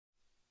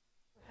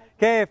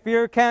Okay,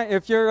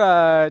 if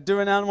you're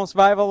doing animal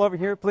survival over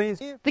here,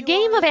 please. The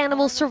game of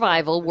animal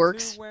survival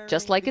works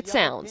just like it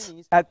sounds.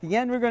 At the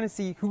end, we're going to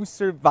see who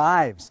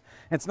survives.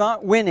 It's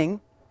not winning,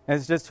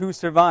 it's just who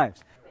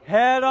survives.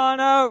 Head on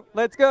out,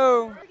 let's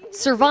go.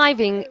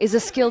 Surviving is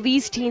a skill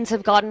these teens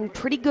have gotten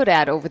pretty good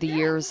at over the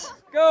years.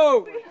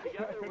 Go!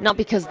 Not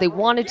because they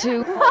wanted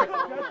to,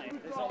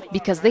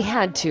 because they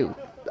had to.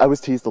 I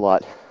was teased a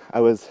lot. I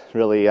was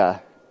really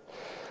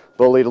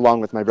bullied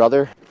along with my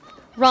brother.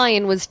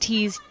 Ryan was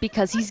teased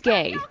because he's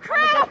gay.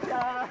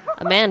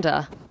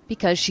 Amanda,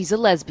 because she's a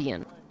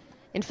lesbian.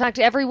 In fact,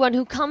 everyone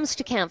who comes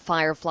to Camp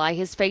Firefly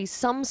has faced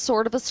some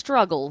sort of a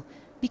struggle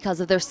because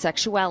of their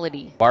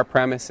sexuality. Our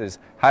premise is,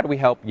 how do we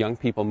help young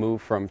people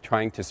move from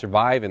trying to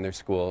survive in their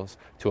schools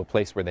to a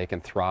place where they can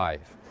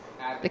thrive?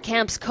 The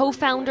camp's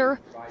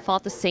co-founder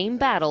fought the same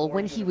battle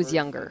when he was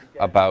younger.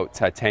 About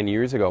 10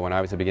 years ago, when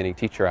I was a beginning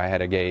teacher, I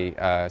had a gay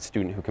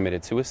student who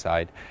committed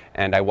suicide,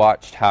 and I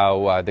watched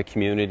how the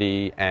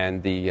community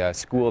and the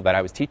school that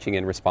I was teaching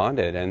in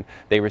responded, and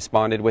they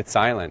responded with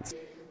silence.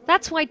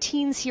 That's why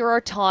teens here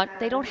are taught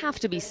they don't have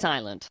to be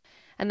silent,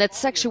 and that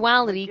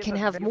sexuality can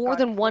have more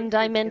than one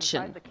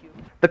dimension.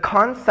 The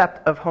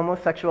concept of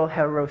homosexual,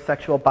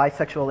 heterosexual,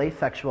 bisexual,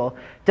 asexual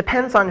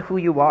depends on who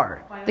you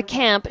are. The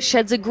camp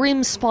sheds a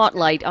grim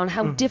spotlight on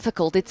how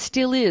difficult it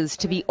still is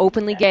to be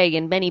openly gay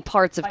in many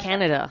parts of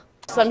Canada.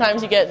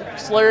 Sometimes you get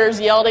slurs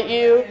yelled at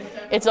you.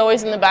 It's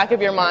always in the back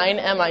of your mind,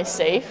 am I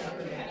safe?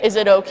 Is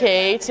it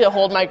okay to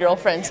hold my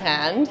girlfriend's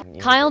hand?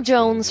 Kyle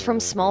Jones from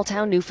small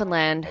town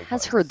Newfoundland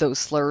has heard those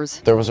slurs.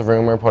 There was a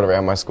rumor put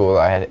around my school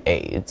that I had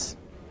AIDS.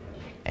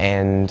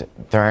 And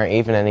there aren't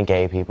even any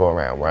gay people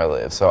around where I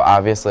live, so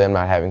obviously I'm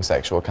not having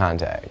sexual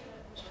contact.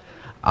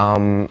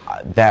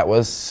 That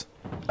was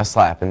a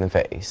slap in the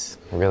face,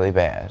 really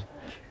bad.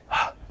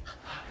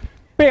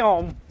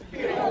 Bam!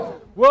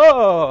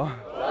 Whoa!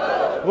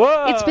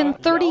 Whoa! It's been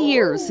 30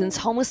 years since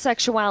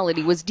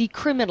homosexuality was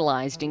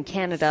decriminalized in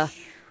Canada,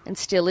 and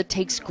still it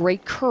takes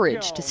great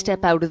courage to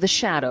step out of the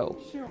shadow.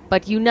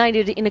 But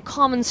united in a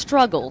common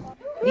struggle,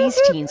 these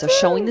teens are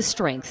showing the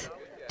strength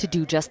to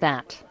do just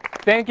that.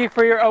 Thank you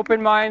for your open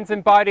minds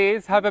and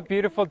bodies. Have a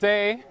beautiful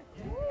day.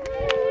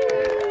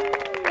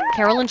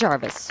 Carolyn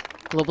Jarvis,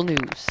 Global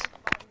News.